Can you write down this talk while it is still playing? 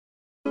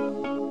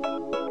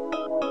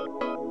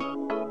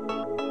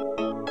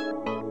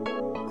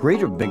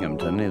Greater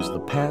Binghamton is the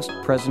past,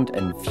 present,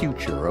 and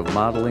future of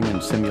modeling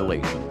and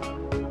simulation.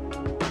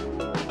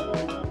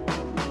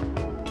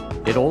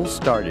 It all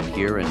started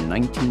here in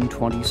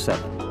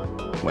 1927,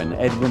 when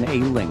Edwin A.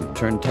 Link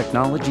turned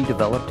technology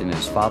developed in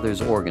his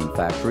father's organ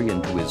factory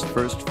into his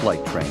first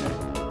flight trainer.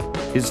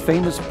 His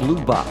famous blue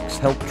box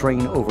helped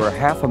train over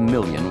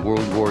 500,000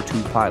 World War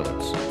II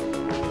pilots.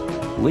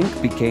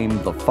 Link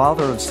became the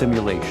father of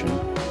simulation,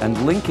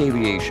 and Link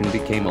Aviation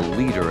became a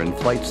leader in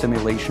flight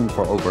simulation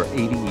for over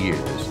 80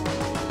 years.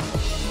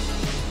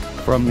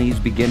 From these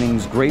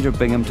beginnings, Greater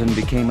Binghamton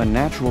became a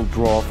natural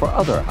draw for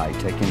other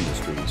high-tech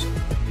industries.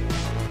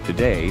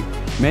 Today,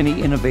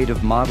 many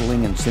innovative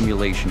modeling and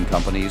simulation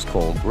companies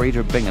call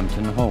Greater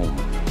Binghamton home.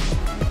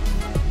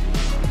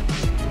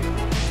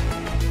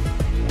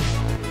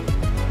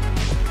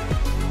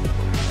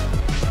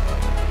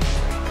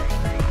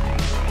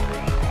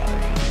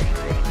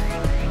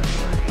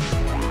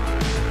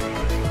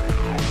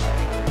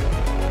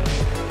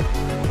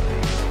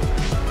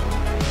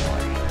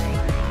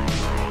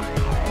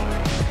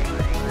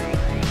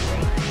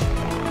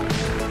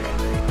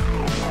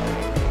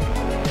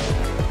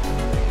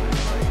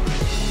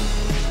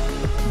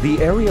 The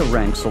area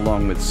ranks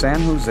along with San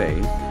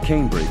Jose,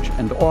 Cambridge,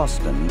 and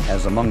Austin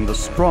as among the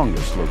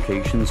strongest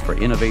locations for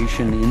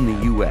innovation in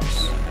the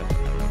U.S.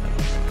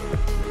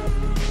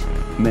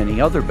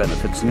 Many other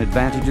benefits and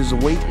advantages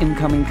await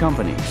incoming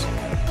companies.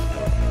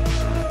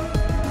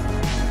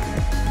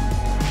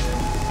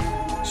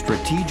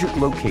 Strategic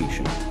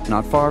location,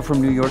 not far from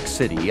New York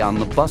City on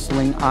the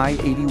bustling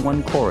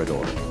I-81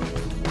 corridor.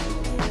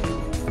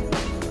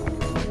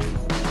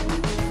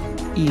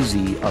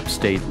 Easy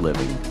upstate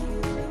living.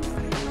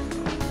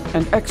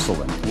 And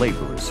excellent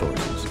labor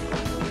resources.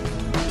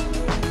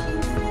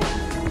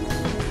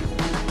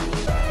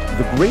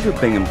 The Greater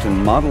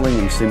Binghamton Modeling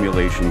and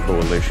Simulation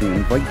Coalition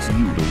invites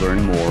you to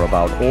learn more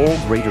about all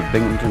Greater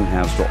Binghamton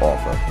has to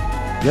offer.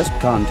 Just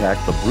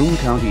contact the Broome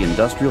County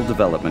Industrial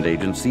Development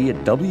Agency at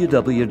www.bcida.com.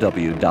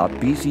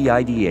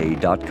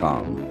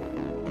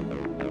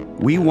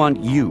 We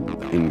want you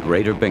in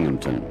Greater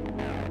Binghamton.